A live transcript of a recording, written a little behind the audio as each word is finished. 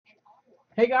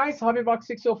Hey guys,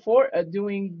 Hobbybox604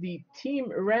 doing the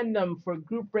team random for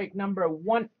group break number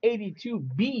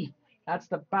 182B. That's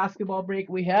the basketball break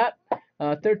we had.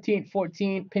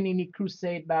 13-14 Panini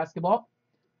Crusade basketball.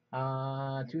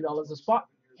 $2 a spot.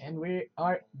 And we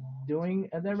are doing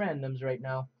the randoms right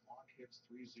now.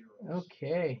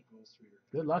 Okay.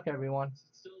 Good luck, everyone.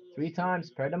 Three times.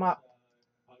 Pair them up.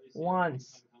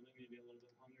 Once.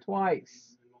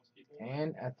 Twice.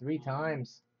 And three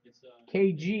times.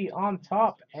 KG on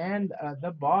top and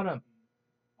the bottom.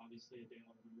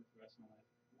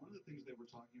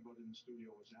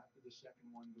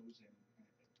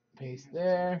 Paste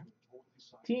there.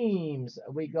 Teams.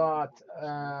 We got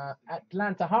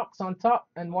Atlanta Hawks on top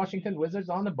and Washington Wizards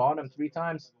on the bottom. Three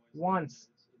times. Once.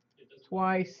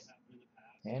 Twice.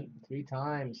 And three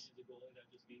times.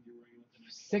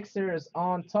 Sixers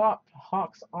on top.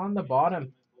 Hawks on the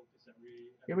bottom.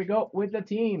 Here we go with the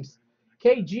teams.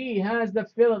 KG has the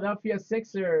Philadelphia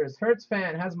Sixers. Hertz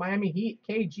fan has Miami Heat.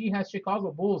 KG has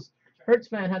Chicago Bulls. Hertz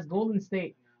fan has Golden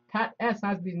State. Pat S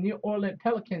has the New Orleans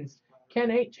Pelicans. Ken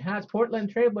H has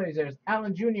Portland Trailblazers.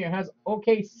 Allen Jr. has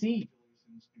OKC.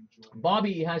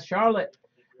 Bobby has Charlotte.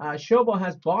 Shobo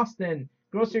has Boston.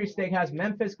 Grocery Steak has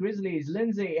Memphis Grizzlies.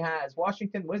 Lindsay has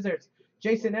Washington Wizards.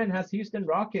 Jason N has Houston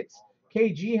Rockets.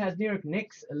 KG has New York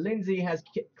Knicks. Lindsay has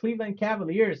Cleveland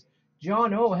Cavaliers.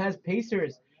 John O has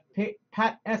Pacers.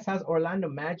 Pat S has Orlando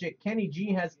Magic. Kenny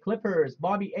G has Clippers.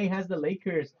 Bobby A has the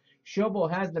Lakers.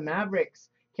 Shobo has the Mavericks.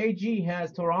 KG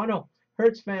has Toronto.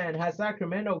 Hertz fan has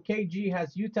Sacramento. KG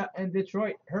has Utah and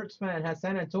Detroit. Hertz fan has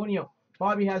San Antonio.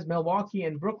 Bobby has Milwaukee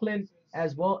and Brooklyn,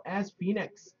 as well as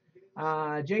Phoenix.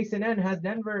 Jason N has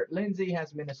Denver. Lindsay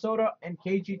has Minnesota. And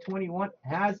KG21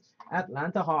 has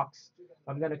Atlanta Hawks.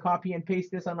 I'm going to copy and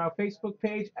paste this on our Facebook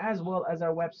page as well as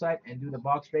our website and do the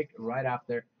box break right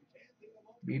after.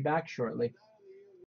 Be back shortly.